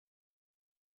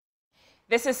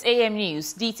This is AM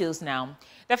News. Details now.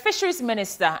 The Fisheries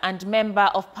Minister and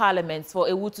Member of Parliament for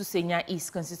Ewutu Senya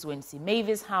East constituency,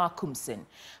 Mavis Hawa-Kumsin,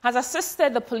 has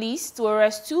assisted the police to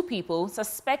arrest 2 people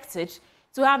suspected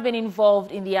to have been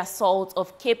involved in the assault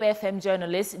of Cape FM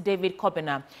journalist David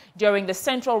Kobina during the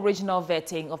Central Regional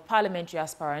vetting of parliamentary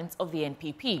aspirants of the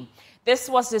NPP. This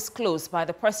was disclosed by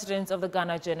the President of the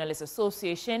Ghana Journalists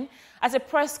Association at a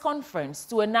press conference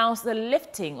to announce the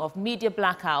lifting of media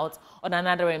blackout on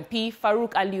another MP,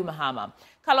 Farouk Aliu Mahama.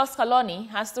 Carlos Kaloni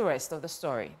has the rest of the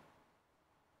story.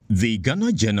 The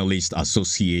Ghana Journalists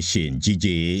Association,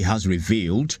 GJA, has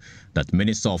revealed that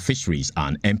Minister of Fisheries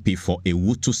and MP for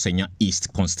Ewutu Senya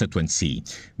East constituency,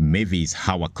 Mavis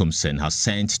Hawa-Kumsin, has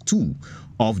sent 2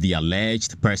 of the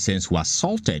alleged persons who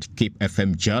assaulted Cape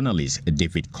FM journalist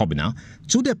David Kobina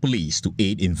to the police to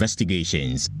aid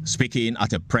investigations. Speaking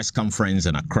at a press conference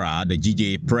in Accra, the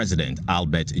GJA president,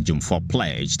 Albert Jumfo,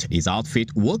 pledged his outfit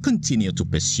will continue to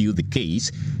pursue the case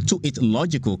to its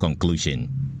logical conclusion.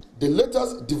 The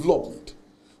latest development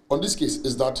on this case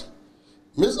is that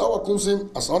Ms.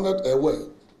 Hawa-Kumsin has honored her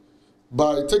well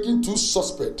by taking 2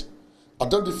 suspects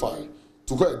identified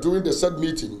to her during the said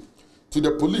meeting to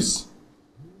the police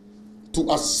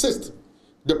to assist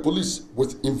the police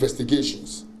with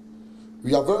investigations.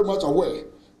 We are very much aware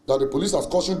that the police has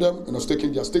cautioned them and has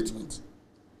taken their statements.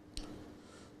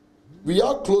 We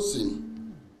are following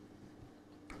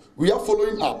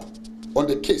up on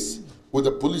the case with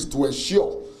the police to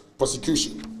ensure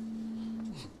prosecution.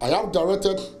 I have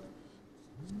directed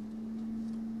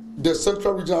the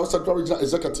Central Regional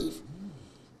Executive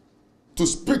to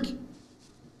speak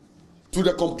to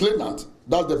the complainant,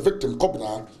 that's the victim,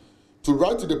 Kobina, to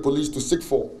write to the police to seek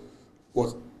for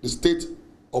what the state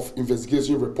of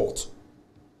investigation report.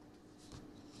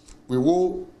 We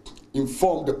will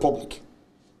inform the public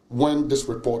when this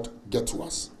report gets to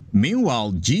us.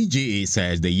 Meanwhile, GJA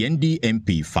says the Yendi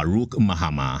MP Farouk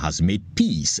Mahama has made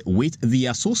peace with the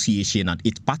association and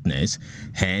its partners,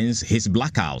 hence his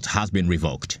blackout has been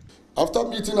revoked. After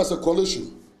meeting as a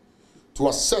coalition to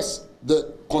assess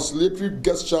the conciliatory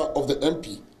gesture of the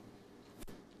MP,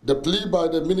 the plea by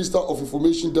the Minister of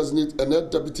Information Designate and Head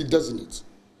Deputy Designate,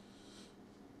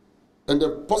 and the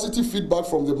positive feedback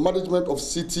from the management of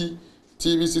City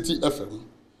TV, City FM,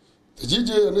 the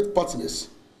GJA and its partners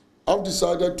have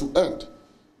decided to end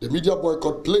the media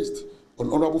boycott placed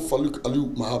on Honorable Farouk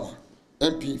Aliu Mahama,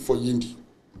 MP for Yendi.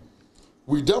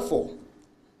 We therefore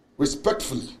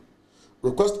respectfully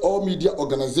request all media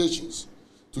organizations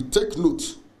to take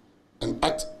note and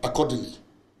act accordingly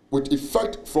with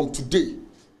effect from today,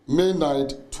 May 9,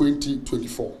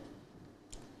 2024.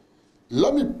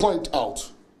 Let me point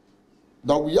out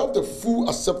that we have the full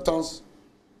acceptance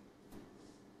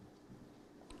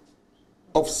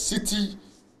of City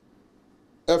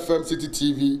FM, City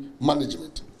TV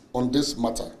management on this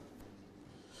matter.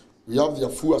 We have their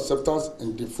full acceptance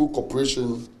and the full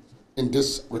cooperation in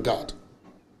this regard.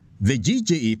 The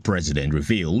GJA president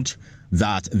revealed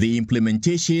that the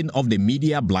implementation of the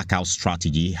media blackout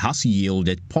strategy has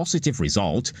yielded positive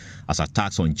results as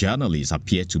attacks on journalists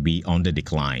appear to be on the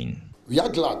decline. We are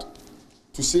glad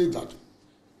to say that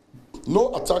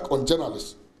no attack on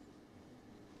journalists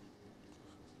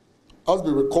has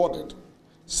been recorded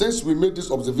since we made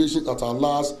this observation at our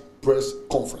last press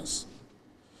conference.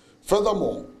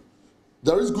 Furthermore,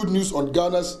 there is good news on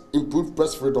Ghana's improved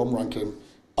press freedom ranking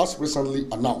as recently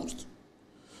announced.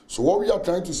 So what we are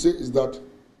trying to say is that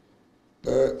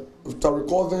after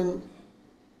recording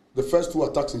the first 2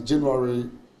 attacks in January,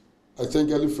 I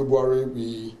think early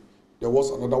February, there was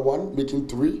another one, making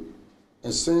 3.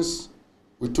 And since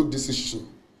we took this decision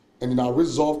and in our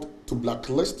resolve to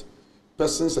blacklist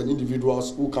persons and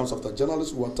individuals who comes after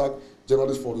journalists, who attack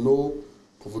journalists for no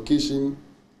provocation,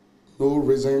 no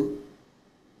reason,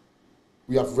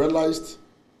 we have realized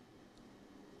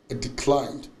a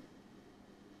decline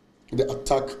in the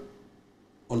attack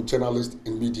on journalists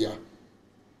and media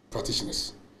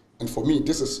practitioners. And for me,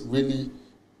 this is really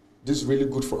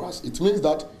good for us. It means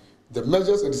that the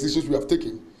measures and decisions we have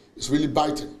taken is really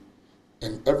biting,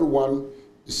 and everyone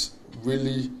is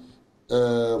really,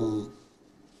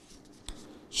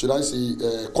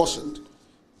 cautioned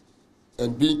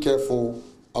and being careful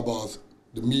about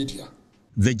the media.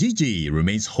 The GJA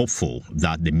remains hopeful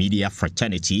that the media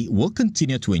fraternity will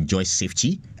continue to enjoy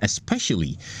safety,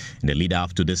 especially in the lead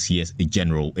up to this year's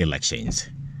general elections.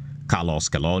 Carlos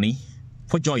Kaloni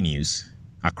for Joy News,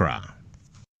 Accra.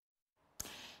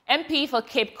 MP for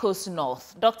Cape Coast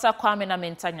North, Dr. Kwame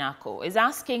Namintanyako, is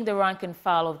asking the rank and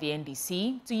file of the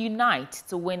NDC to unite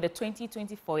to win the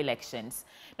 2024 elections.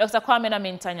 Dr. Kwame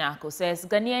Namintanyako says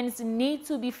Ghanaians need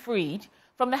to be freed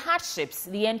from the hardships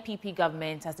the NPP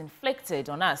government has inflicted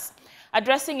on us.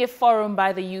 Addressing a forum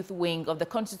by the youth wing of the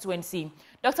constituency,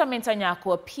 Dr.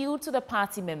 Mentanyako appealed to the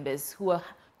party members who were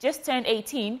just turned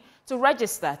 18 to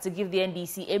register to give the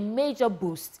NDC a major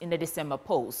boost in the December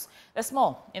polls. There's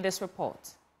more in this report.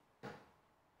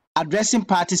 Addressing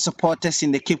party supporters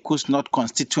in the Cape Coast North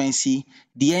constituency,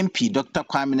 the MP, Dr.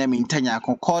 Kwame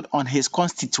Mentanyako, called on his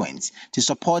constituents to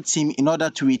support him in order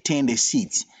to retain the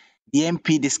seat. The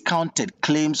MP discounted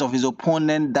claims of his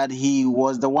opponent that he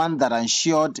was the one that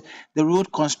ensured the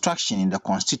road construction in the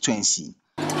constituency.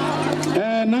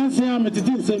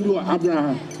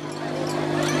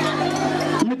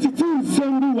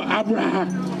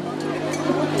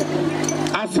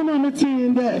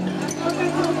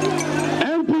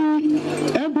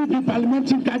 MPP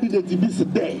parliamentary candidate to be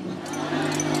today.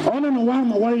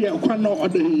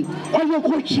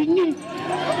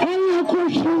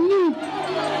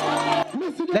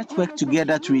 Let's work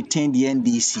together to retain the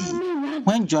NDC.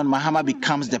 When John Mahama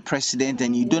becomes the president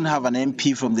and you don't have an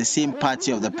MP from the same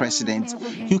party of the president,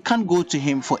 you can't go to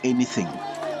him for anything.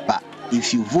 But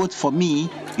if you vote for me,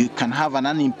 you can have an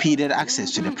unimpeded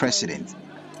access to the president.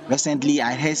 Recently,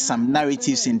 I heard some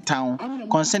narratives in town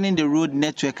concerning the road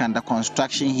network and the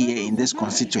construction here in this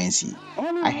constituency.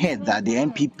 I heard that the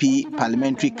NPP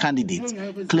parliamentary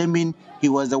candidate claiming he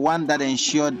was the one that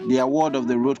ensured the award of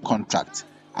the road contract.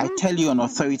 I tell you on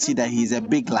authority that he is a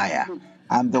big liar.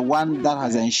 I'm the one that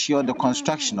has ensured the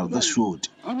construction of this road.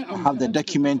 I have the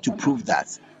document to prove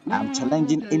that. I'm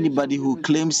challenging anybody who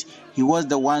claims he was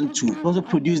the one to also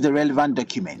produce the relevant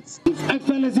documents. His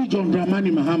Excellency John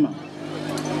Dramani Mahama.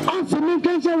 As a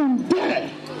there,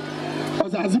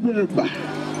 as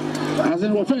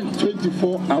an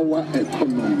 24-hour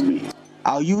economy.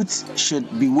 Our youth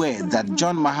should beware that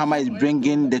John Mahama is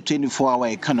bringing the 24-hour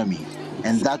economy,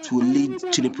 and that will lead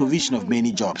to the provision of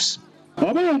many jobs.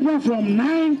 From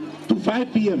 9 to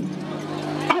 5 p.m.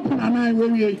 Up and 9 where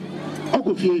we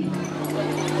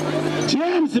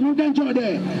James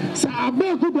there. So I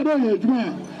beg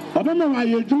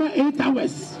you to 8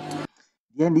 hours.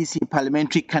 The NDC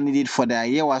parliamentary candidate for the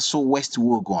Ayawaso West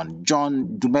Wogon,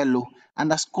 John Dumelo,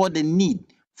 underscored the need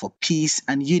for peace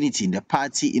and unity in the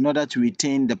party in order to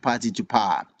retain the party to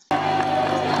power.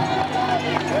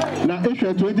 Now, if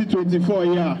 2024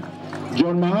 year,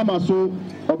 John Mahama so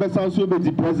Obesanso be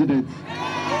the president.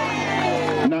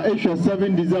 Now, if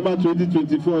 7 December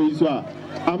 2024 is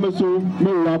I'm also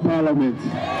member of parliament.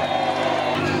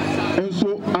 And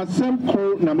so, Assem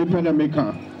Ko na me pena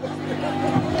meka.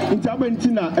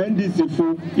 Interbentina NDC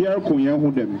for year kunya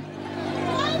hudem.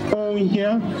 On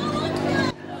here.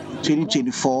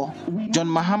 2024, John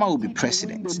Mahama will be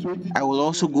president. I will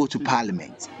also go to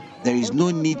parliament. There is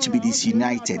no need to be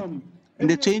disunited. In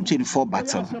the 2024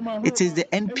 battle, it is the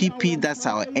NPP that's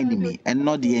our enemy and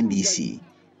not the NDC.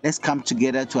 Let's come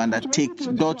together to undertake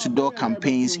door-to-door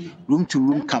campaigns,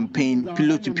 room-to-room campaign,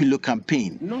 pillow-to-pillow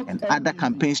campaign, and other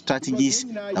campaign strategies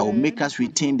that will make us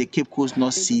retain the Cape Coast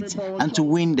North seat and to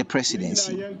win the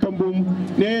presidency.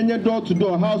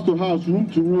 Door-to-door, house-to-house,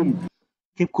 room-to-room.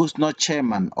 Cape Coast North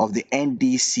chairman of the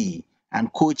NDC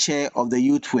and co-chair of the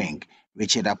youth wing,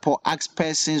 Richard Apo, asked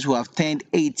persons who have turned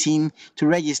 18 to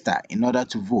register in order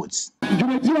to vote.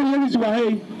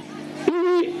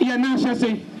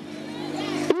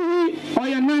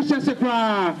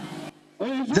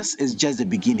 This is just the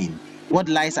beginning. What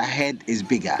lies ahead is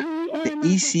bigger. The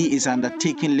EC is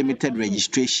undertaking limited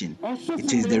registration.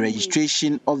 It is the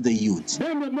registration of the youth.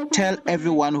 Tell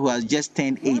everyone who has just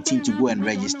turned 18 to go and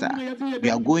register. We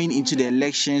are going into the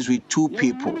elections with two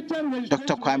people,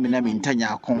 Dr. Kwame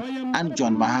Mentanyako and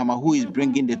John Mahama, who is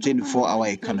bringing the 24-hour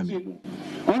economy.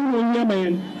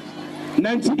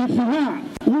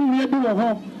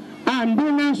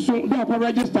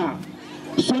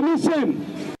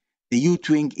 The youth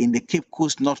wing in the Cape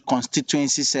Coast North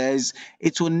constituency says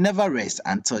it will never rest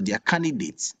until their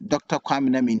candidate, Dr. Kwame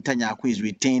Mentanyako, is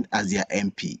retained as their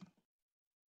MP.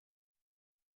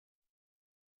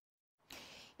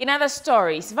 In other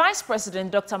stories, Vice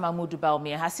President Dr. Mahmoud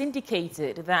Bawumia has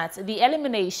indicated that the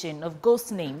elimination of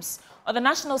ghost names on the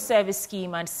National Service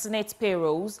Scheme and Senate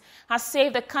payrolls has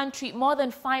saved the country more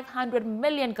than 500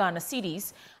 million Ghana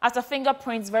cedis as the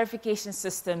fingerprint verification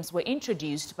systems were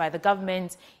introduced by the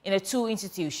government in the two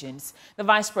institutions. The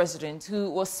Vice President, who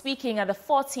was speaking at the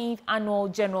 14th Annual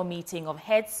General Meeting of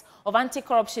Heads of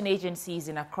Anti-Corruption Agencies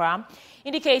in Accra,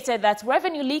 indicated that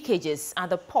revenue leakages at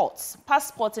the ports,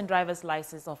 passport and driver's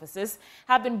license offices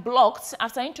have been blocked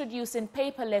after introducing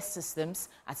paperless systems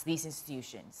at these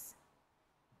institutions.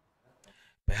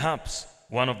 Perhaps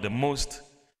one of the most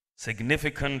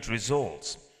significant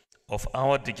results of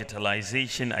our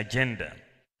digitalization agenda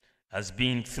has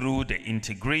been through the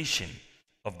integration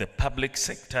of the public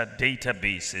sector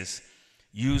databases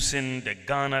using the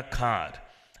Ghana card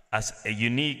as a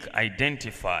unique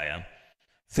identifier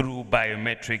through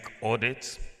biometric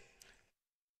audits.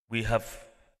 We have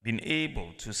been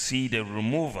able to see the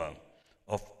removal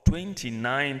of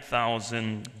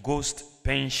 29,000 ghost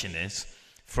pensioners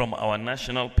from our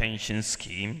national pension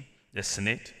scheme, the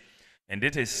SNIT, and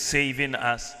it is saving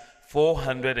us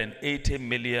 480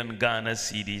 million Ghana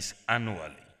cedis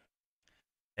annually.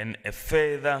 And a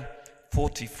further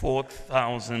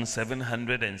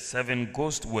 44,707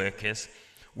 ghost workers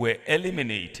were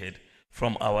eliminated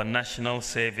from our national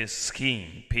service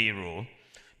scheme payroll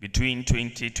between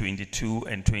 2022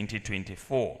 and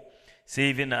 2024,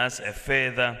 saving us a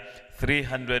further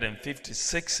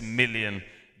 356 million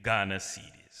Ghana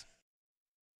cedis.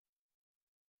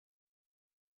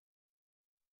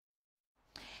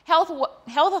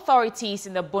 Health authorities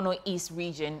in the Bono East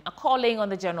region are calling on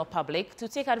the general public to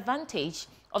take advantage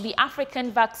of the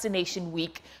African Vaccination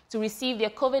Week to receive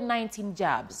their COVID-19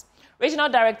 jabs. Regional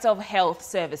Director of Health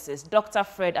Services, Dr.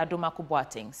 Fred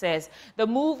Adomaku-Boateng, says the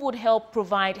move would help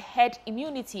provide herd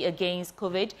immunity against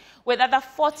COVID, with other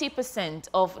 40%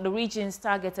 of the region's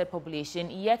targeted population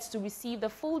yet to receive the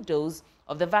full dose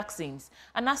of the vaccines.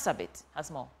 And Nasabit has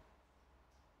more.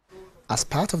 As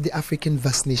part of the African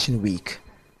Vaccination Week,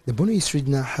 the Bono East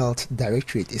Regional Health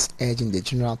Directorate is urging the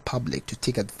general public to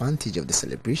take advantage of the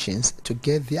celebrations to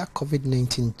get their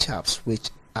COVID-19 jabs, which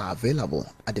are available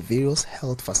at the various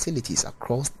health facilities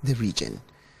across the region.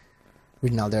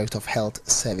 Regional Director of Health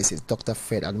Services, Dr.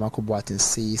 Fred Adomaku-Boateng,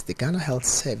 says the Ghana Health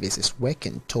Service is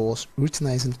working towards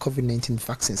routinizing COVID-19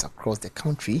 vaccines across the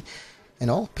country, and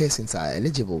all persons are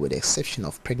eligible with the exception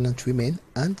of pregnant women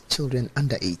and children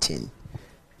under 18.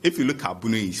 If you look at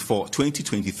Bono East for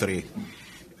 2023,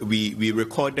 we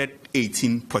recorded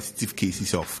 18 positive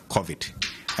cases of COVID.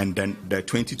 And then the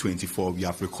 2024, we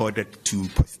have recorded 2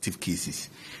 positive cases.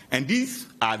 And these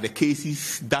are the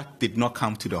cases that did not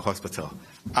come to the hospital.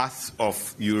 As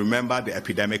of, you remember the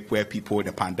epidemic where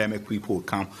the pandemic people would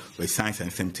come with signs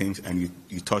and symptoms and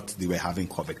you thought they were having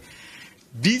COVID.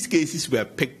 These cases were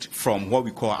picked from what we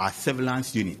call our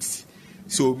surveillance units.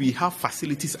 So we have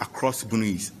facilities across Bono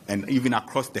East and even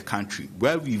across the country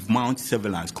where we've mounted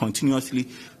surveillance continuously.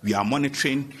 We are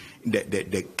monitoring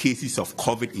the cases of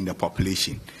COVID in the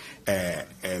population.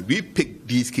 We pick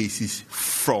these cases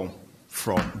from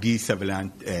these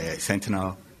surveillance,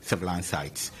 sentinel surveillance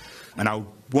sites. And I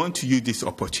want to use this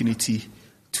opportunity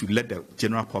to let the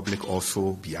general public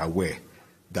also be aware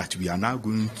that we are now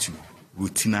going to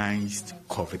routinize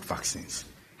COVID vaccines.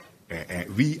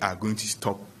 We are going to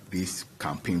stop this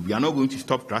campaign. We are not going to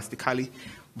stop drastically,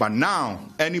 but now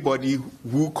anybody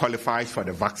who qualifies for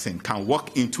the vaccine can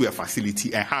walk into a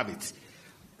facility and have it,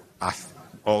 as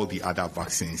all the other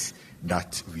vaccines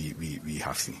that we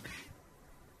have seen.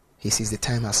 He says the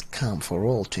time has come for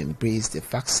all to embrace the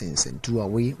vaccines and do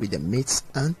away with the myths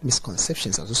and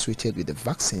misconceptions associated with the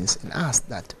vaccines, and ask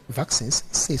that vaccines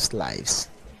save lives.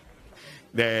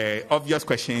 The obvious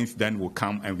questions then will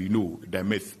come, and we know the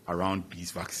myth around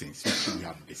these vaccines, which we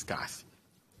have discussed.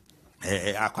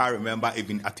 I quite remember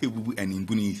even at Tebu and in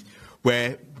Bono East,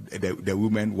 where the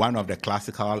women, one of the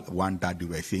classical one that they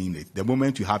were saying is, the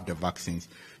moment you have the vaccines,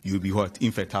 you'll be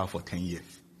infertile for 10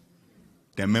 years.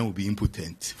 The men will be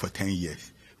impotent for 10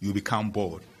 years. You become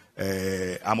bald.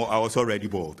 I was already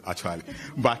bald, actually.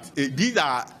 But these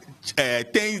are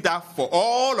things that for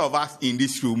all of us in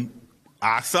this room,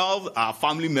 ourselves, our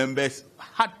family members,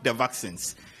 had the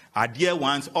vaccines. Our dear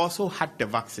ones also had the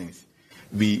vaccines.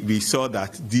 We saw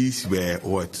that these were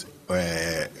what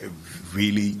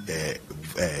really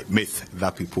myth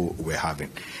that people were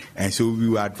having. And so we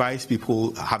will advise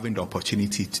people having the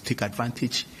opportunity to take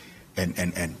advantage,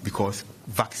 and because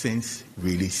vaccines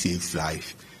really saves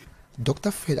life.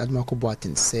 Dr. Fred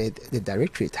Adomaku-Boateng said the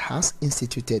Directorate has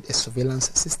instituted a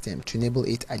surveillance system to enable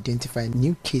it to identify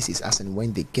new cases as and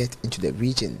when they get into the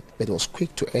region, but was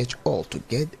quick to urge all to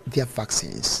get their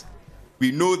vaccines.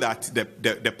 We know that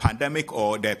the pandemic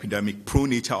or the epidemic-prone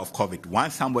nature of COVID,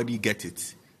 once somebody gets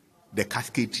it, the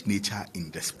cascade nature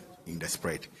in the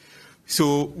spread.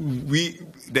 So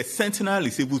the Sentinel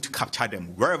is able to capture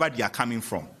them wherever they are coming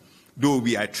from. Though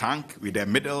we are trunk with the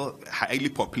middle, highly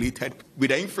populated, with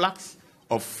the influx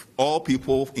of all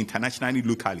people internationally,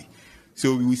 locally.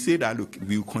 So we will say that, look,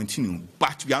 we will continue,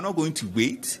 but we are not going to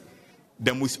wait.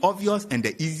 The most obvious and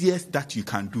the easiest that you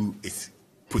can do is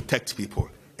protect people,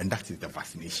 and that is the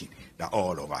vaccination, that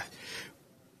all of us.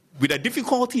 With the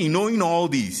difficulty in knowing all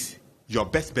these, your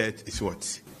best bet is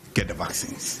what? Get the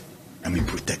vaccines and be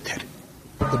protected.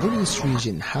 The Borno East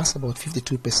region has about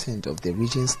 52% of the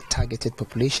region's targeted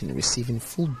population receiving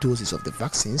full doses of the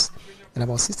vaccines and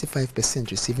about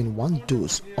 65% receiving one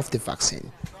dose of the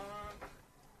vaccine.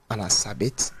 Alas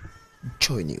Sabit,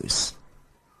 Joy News,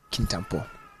 Kintampo.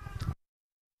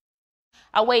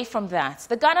 Away from that,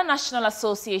 the Ghana National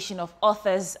Association of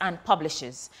Authors and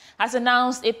Publishers has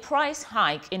announced a price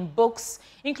hike in books,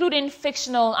 including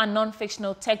fictional and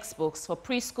non-fictional textbooks for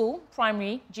preschool,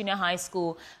 primary, junior high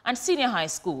school, and senior high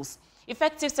schools.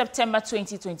 Effective September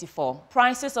 2024,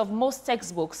 prices of most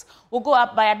textbooks will go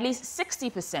up by at least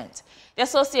 60%. The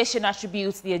association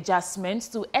attributes the adjustment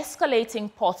to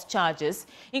escalating port charges,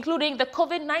 including the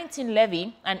COVID-19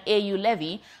 levy and AU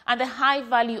levy, and the high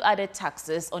value-added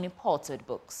taxes on imported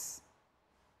books.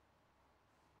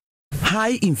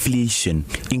 High inflation,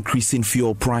 increasing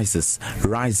fuel prices,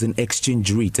 rising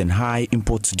exchange rate and high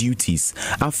import duties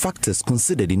are factors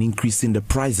considered in increasing the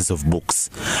prices of books.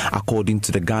 According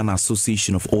to the Ghana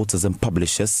Association of Authors and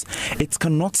Publishers, it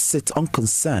cannot sit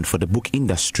unconcerned for the book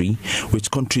industry, which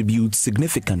contributes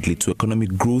significantly to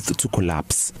economic growth, to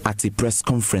collapse. At a press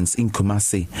conference in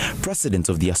Kumasi, President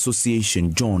of the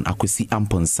association, John Akwesi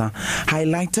Amponsa,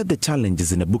 highlighted the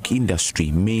challenges in the book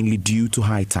industry, mainly due to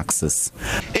high taxes.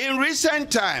 In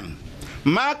recent time,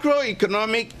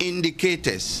 macroeconomic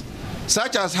indicators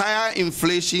such as higher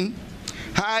inflation,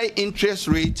 high interest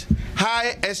rate,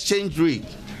 high exchange rate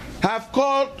have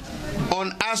called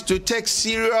on us to take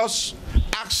serious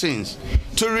actions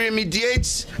to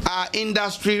remediate our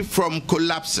industry from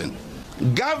collapsing.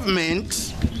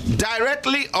 Government,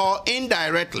 directly or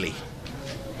indirectly,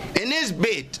 in its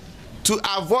bid to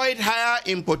avoid higher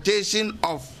importation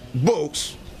of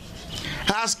books,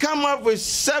 has come up with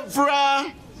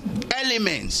several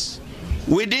elements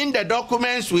within the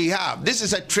documents we have. This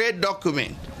is a trade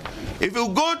document. If you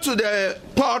go to the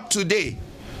port today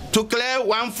to clear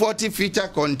 140-footer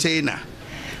container,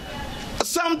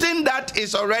 something that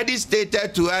is already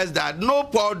stated to us that no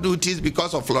port duties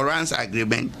because of Florence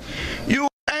Agreement, you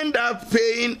end up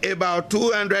paying about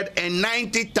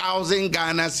 290,000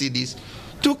 Ghana cedis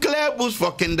to clear books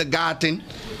for kindergarten,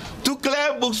 to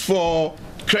clear books for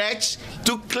crèche,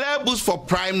 to clear books for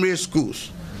primary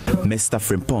schools. Mr.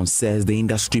 Frimpong says the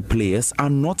industry players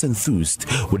are not enthused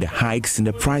with the hikes in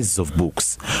the prices of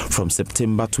books. From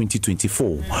September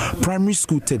 2024, primary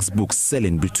school textbooks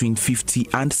selling between 50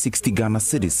 and 60 Ghana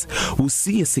cedis will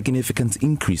see a significant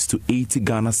increase to 80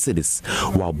 Ghana cedis,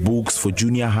 while books for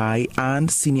junior high and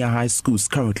senior high schools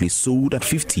currently sold at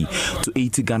 50 to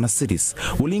 80 Ghana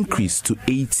cedis will increase to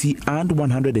 80 and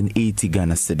 180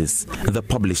 Ghana cedis. The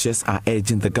publishers are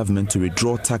urging the government to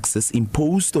withdraw taxes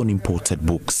imposed on imported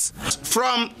books.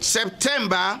 From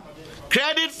September,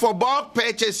 credit for bulk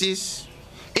purchases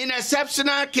in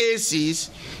exceptional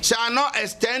cases shall not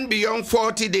extend beyond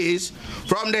 40 days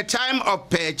from the time of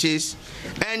purchase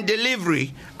and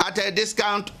delivery at a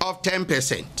discount of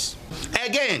 10%.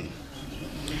 Again,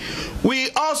 we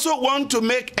also want to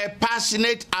make a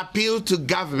passionate appeal to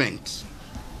government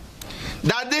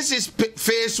that this is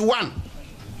phase one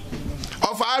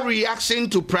of our reaction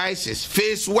to prices.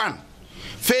 Phase one.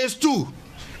 Phase two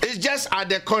is just at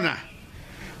the corner.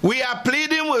 We are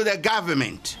pleading with the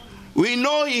government. We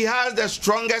know he has the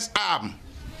strongest arm,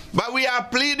 but we are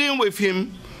pleading with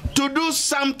him to do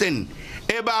something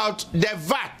about the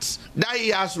VAT that he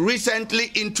has recently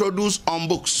introduced on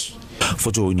books.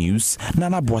 For Joy News,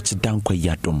 Nana Boachi Dankwa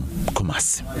Yadom,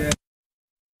 Kumasi.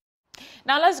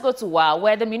 Now let's go to WA,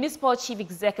 where the Municipal Chief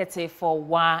Executive for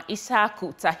WA,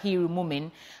 Isaku Tahiru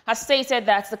Mumin, has stated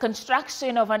that the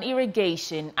construction of an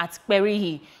irrigation at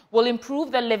Berihi will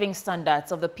improve the living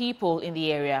standards of the people in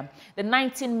the area. The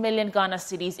 19 million Ghana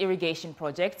cedis irrigation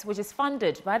project, which is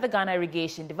funded by the Ghana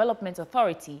Irrigation Development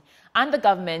Authority and the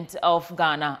Government of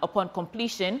Ghana, upon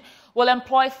completion, will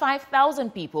employ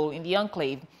 5,000 people in the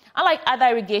enclave. Unlike other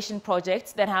irrigation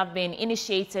projects that have been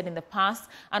initiated in the past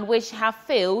and which have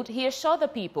failed, he assured the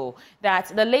people that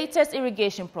the latest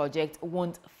irrigation project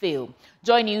won't fail.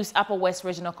 Joy News Upper West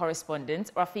Regional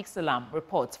Correspondent Rafiq Salam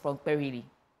reports from Perili.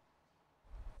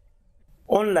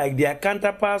 Unlike their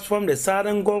counterparts from the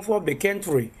southern Gulf of the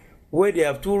country, where they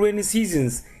have 2 rainy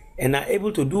seasons and are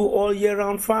able to do all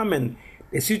year-round farming,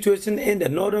 the situation in the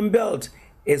northern belt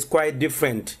is quite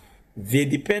different. They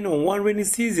depend on 1 rainy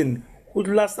season, would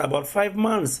last about 5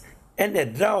 months, and a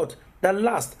drought that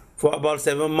lasts for about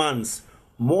 7 months.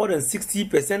 More than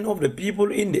 60% of the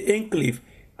people in the enclave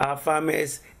are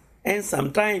farmers and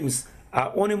sometimes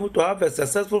are unable to have a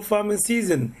successful farming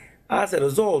season as a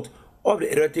result of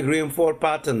the erratic rainfall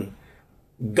pattern.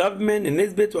 Government, in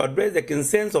its bid to address the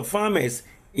concerns of farmers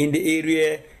in the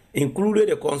area, included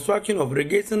the construction of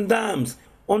irrigation dams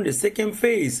on the second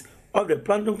phase of the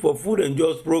Planting for Food and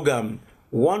Jobs program.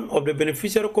 One of the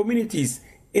beneficial communities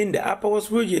in the Upper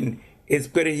West region is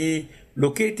Perihi,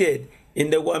 located in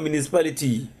the Wa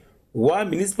municipality. Wa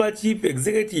municipal chief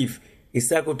executive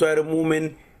Isako Toyere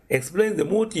Movement explains the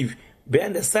motive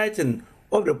behind the siting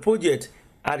of the project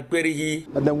at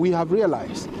Perihi. And then we have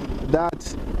realized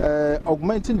that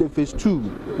augmenting the phase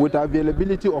 2 with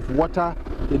availability of water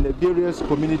in the various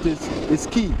communities is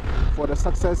key for the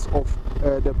success of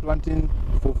the Planting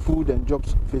for Food and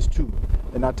Jobs phase 2.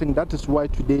 And I think that is why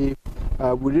today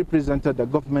we represented the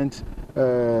government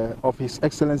of His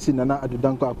Excellency Nana Addo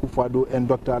Dankwa Akufo-Addo and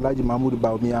Dr. Alhaji Mahmoud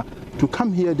Bawumia to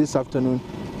come here this afternoon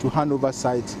to hand over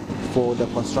site for the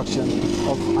construction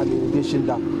of an irrigation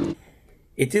dam.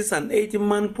 It is an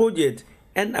 18-month project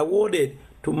and awarded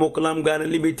to Mokolam Ghana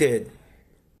Limited.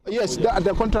 Yes,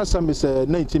 the contract sum is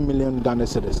 19 million Ghana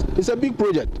cedis. It's a big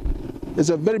project. It's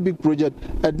a very big project.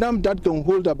 A dam that can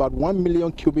hold about 1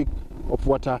 million cubic of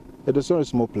water. It is not a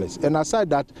small place. And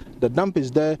aside that, the dam is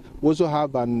there. We also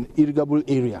have an irrigable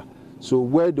area, so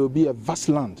where there will be a vast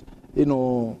land,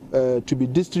 to be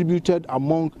distributed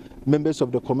among members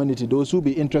of the community. Those who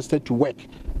be interested to work,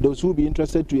 those who be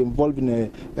interested to involve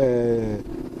in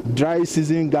a dry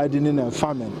season gardening and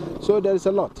farming. So there is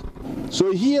a lot.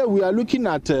 So here we are looking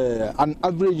at an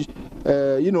average,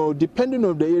 depending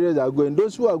on the areas that are going.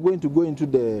 Those who are going to go into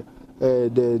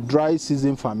the dry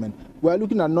season farming, we are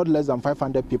looking at not less than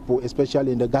 500 people,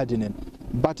 especially in the gardening.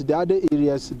 But the other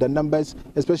areas, the numbers,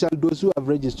 especially those who have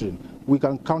registered, we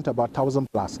can count about 1,000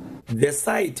 plus. The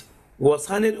site was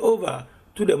handed over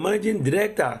to the managing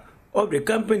director of the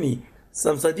company,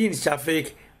 Samsadin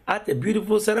Shafik, at a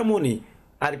beautiful ceremony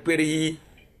at Perihi.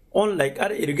 Unlike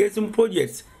other irrigation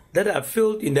projects that have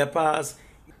failed in the past,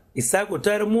 Isako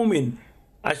Toyere Movement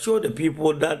assured the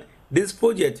people that this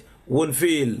project won't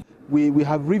fail. We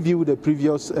have reviewed the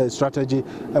previous strategy,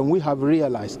 and we have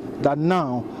realized that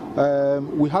now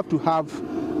we have to have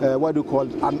what we call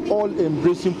an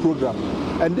all-embracing program.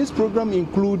 And this program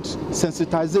includes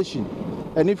sensitization.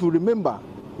 And if you remember,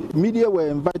 media were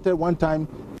invited one time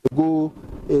to go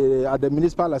at the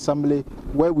Municipal Assembly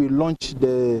where we launched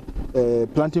the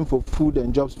Planting for Food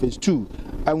and Jobs phase 2.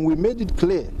 And we made it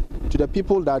clear to the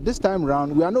people that this time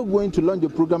around we are not going to launch the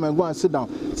program and go and sit down.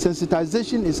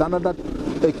 Sensitization is another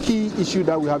key issue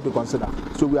that we have to consider.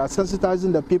 So we are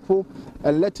sensitizing the people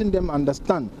and letting them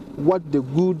understand what the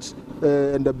goods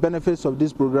and the benefits of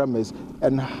this program is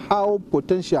and how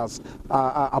potentials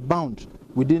abound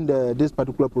within this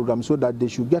particular program, so that they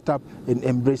should get up and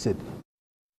embrace it.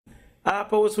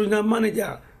 Upper West Regional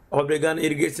Manager of the Ghana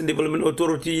Irrigation Development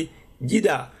Authority,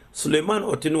 Jida Suleiman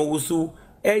Otinowusu,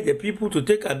 urged the people to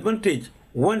take advantage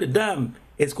when the dam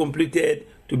is completed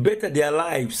to better their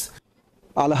lives.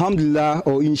 Alhamdulillah,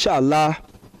 or inshallah,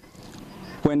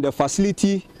 when the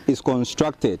facility is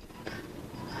constructed,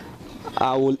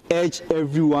 I will urge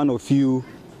every one of you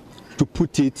to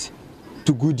put it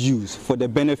to good use for the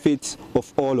benefit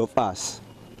of all of us.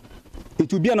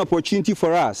 It will be an opportunity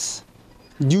for us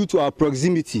due to our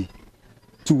proximity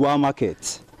to our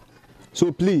market.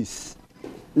 So please,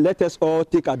 let us all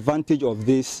take advantage of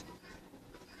this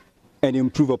and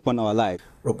improve upon our life.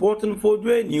 Reporting for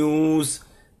Dway News,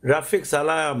 Rafik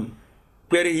Salam,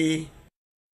 Perihi.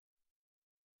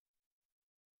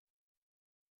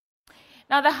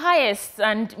 Now, the highest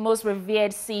and most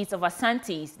revered seat of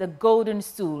Asante's, the Golden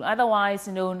Stool, otherwise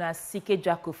known as Sike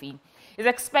Dwakofi, is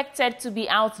expected to be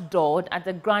outdoored at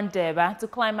the Grand Durbar to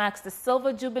climax the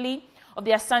Silver Jubilee of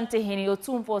the Asante Hene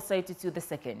Otumfuo Osei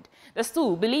II. The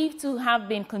stool, believed to have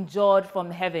been conjured from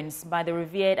the heavens by the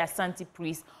revered Asante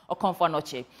priest Okomfo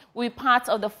Anoche, will be part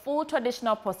of the full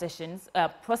traditional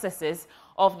processes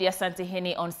of the Asante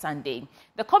Hene on Sunday.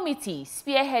 The committee,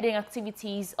 spearheading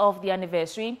activities of the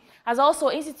anniversary, has also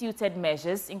instituted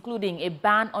measures including a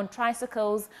ban on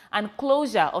tricycles and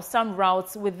closure of some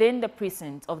routes within the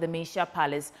precinct of the Mesia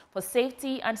Palace for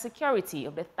safety and security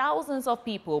of the thousands of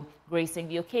people gracing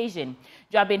the occasion.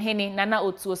 Joabin Hene Nana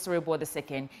Otuo Sorebo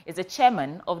II is the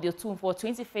chairman of the Otumfuo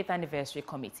 25th Anniversary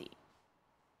Committee.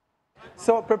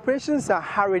 So preparations are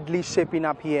hurriedly shaping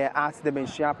up here at the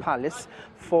Mesia Palace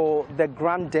for the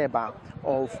Grand Durbar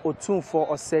of Otumfuo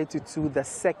Osei II, the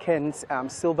second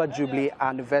Silver Jubilee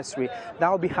anniversary. That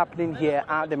will be happening here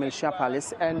at the Mesia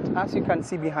Palace. And as you can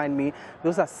see behind me,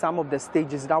 those are some of the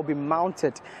stages that will be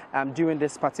mounted during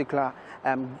this particular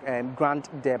Grand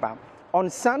Durbar. On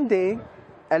Sunday,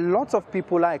 A lot of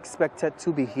people are expected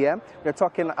to be here. We're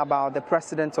talking about the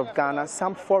President of Ghana,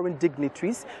 some foreign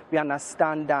dignitaries. We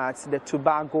understand that the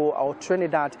Tobago or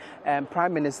Trinidad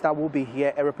Prime Minister will be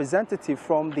here, a representative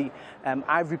from the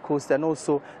Ivory Coast, and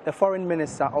also the Foreign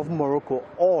Minister of Morocco.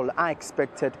 All are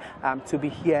expected to be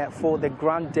here for the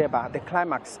Grand Deba, the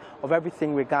climax of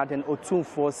everything regarding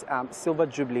Otumfuo's Silver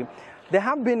Jubilee. There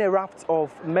have been a raft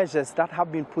of measures that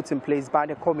have been put in place by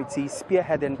the committee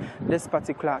spearheading this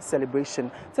particular celebration.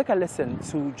 Take a listen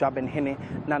to Jabenhene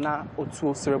Nana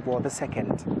Otuo Serebo II.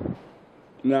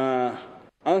 Na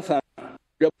ansa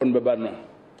Japan bebano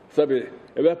sabe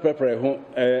ebe prepare ho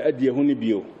adie ho ni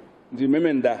bio ndi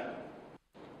memenda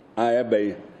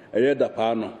ayabai ayeda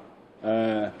pa no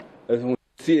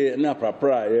sie na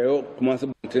prapra ye kuma se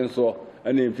bonten so.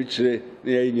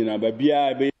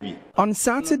 On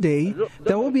Saturday,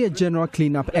 there will be a general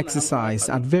cleanup exercise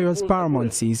at various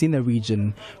paramountcies in the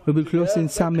region. We'll be closing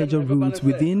some major routes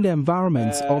within the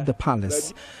environments of the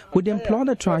palace. We'd implore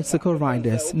the tricycle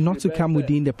riders not to come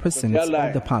within the precincts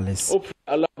of the palace.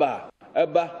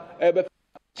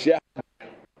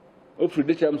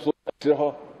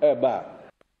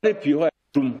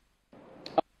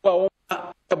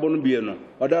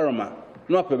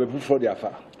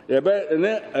 Ebe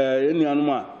ne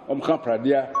enianu a omka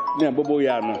pradia ne bobo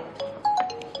ya no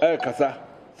kasa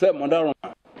se modaro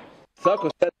sa ko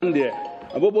sende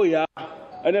abobo ya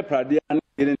ene pradia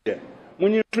ne de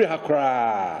munyi free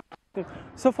hakra.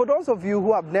 So for those of you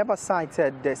who have never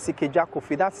sighted the Sikeja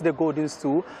Kofi, that's the golden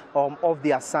stool of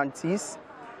the Asantes,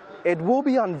 it will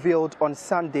be unveiled on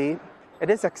Sunday. It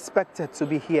is expected to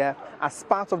be here as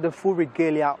part of the full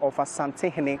regalia of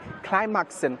Asantehene,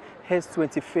 climaxing his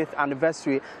 25th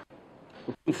anniversary.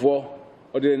 For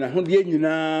the Nahundia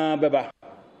Nina Baba,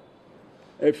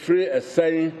 a free a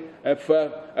saying, a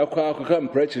fair, a quack come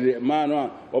preaching, man,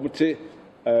 obte,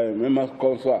 Memma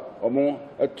Consa, or more,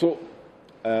 a two,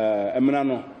 a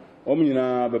manano,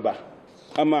 Omina Baba.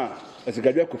 Ama, as a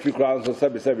Gadia Kofi crowns or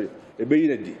Sabi, a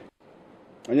baby.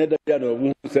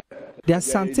 The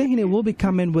Asantehene will be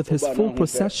coming with his full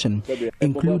procession,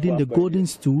 including the golden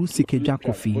stool Sikeja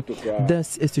Kofi.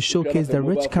 This is to showcase the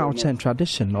rich culture and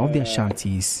tradition of the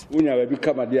Ashantis.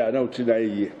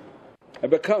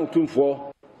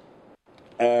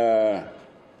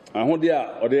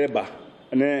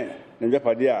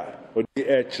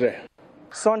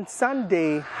 So on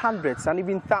Sunday, hundreds and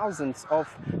even thousands of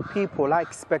people are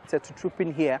expected to troop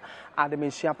in here at the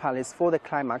Menchia Palace for the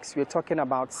climax. We're talking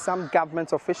about some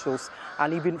government officials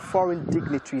and even foreign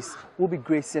dignitaries will be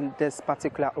gracing this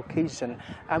particular occasion.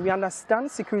 And we understand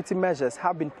security measures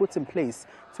have been put in place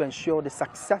to ensure the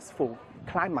successful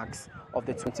climax of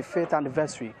the 25th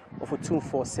anniversary of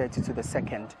Otumfuo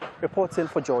II. Reporting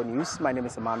for Joy News, my name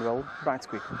is Emmanuel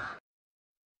Brightquick.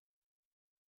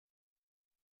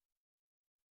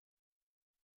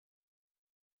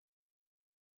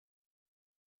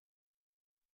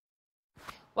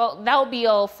 Well, that will be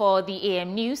all for the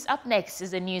AM News. Up next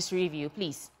is a news review.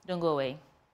 Please don't go away.